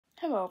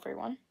Hello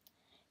everyone.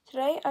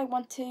 Today I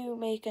want to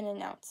make an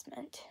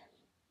announcement.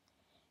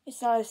 It's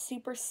not a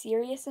super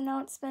serious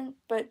announcement,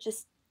 but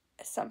just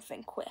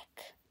something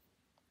quick.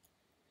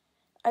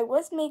 I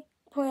was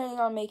planning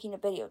on making a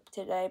video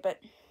today,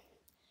 but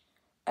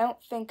I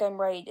don't think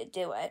I'm ready to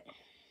do it.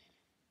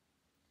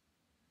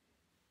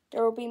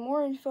 There will be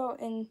more info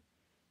in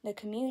the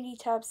community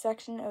tab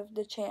section of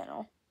the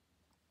channel.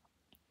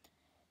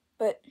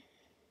 But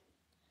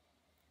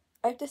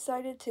I've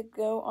decided to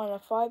go on a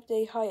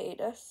 5-day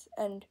hiatus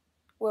and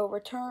will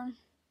return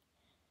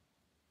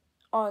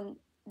on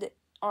the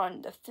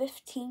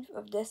 15th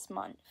of this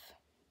month.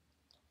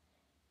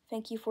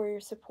 Thank you for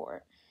your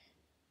support.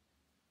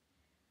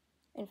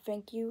 And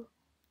thank you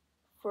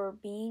for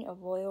being a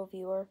loyal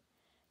viewer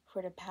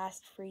for the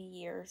past 3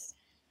 years.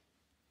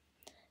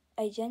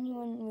 I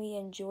genuinely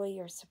enjoy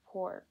your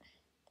support.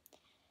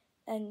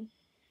 And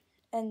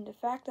the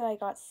fact that I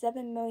got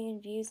 7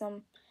 million views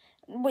on...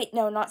 Wait,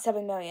 no, not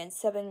 7 million,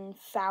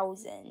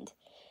 7,000.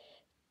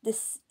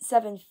 This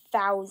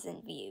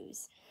 7,000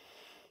 views.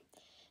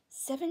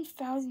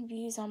 7,000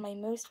 views on my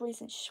most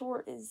recent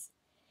short is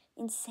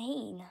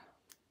insane.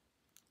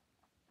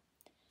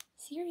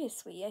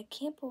 Seriously, I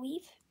can't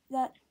believe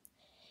that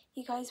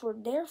you guys were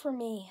there for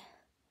me.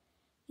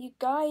 You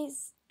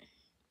guys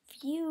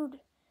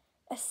viewed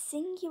a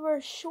singular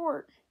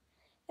short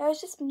that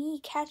was just me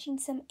catching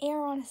some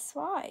air on a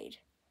slide.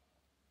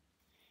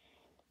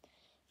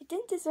 It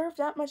didn't deserve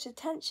that much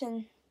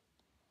attention,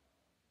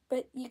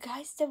 but you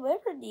guys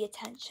delivered the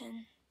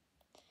attention.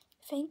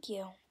 Thank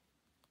you.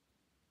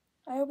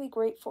 I will be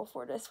grateful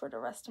for this for the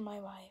rest of my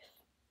life.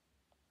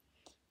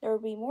 There will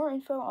be more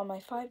info on my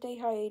 5-day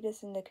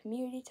hiatus in the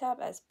community tab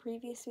as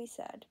previously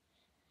said.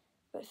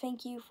 But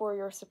thank you for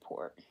your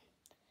support.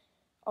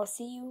 I'll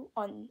see you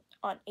on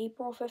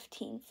April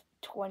 15th,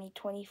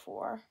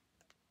 2024.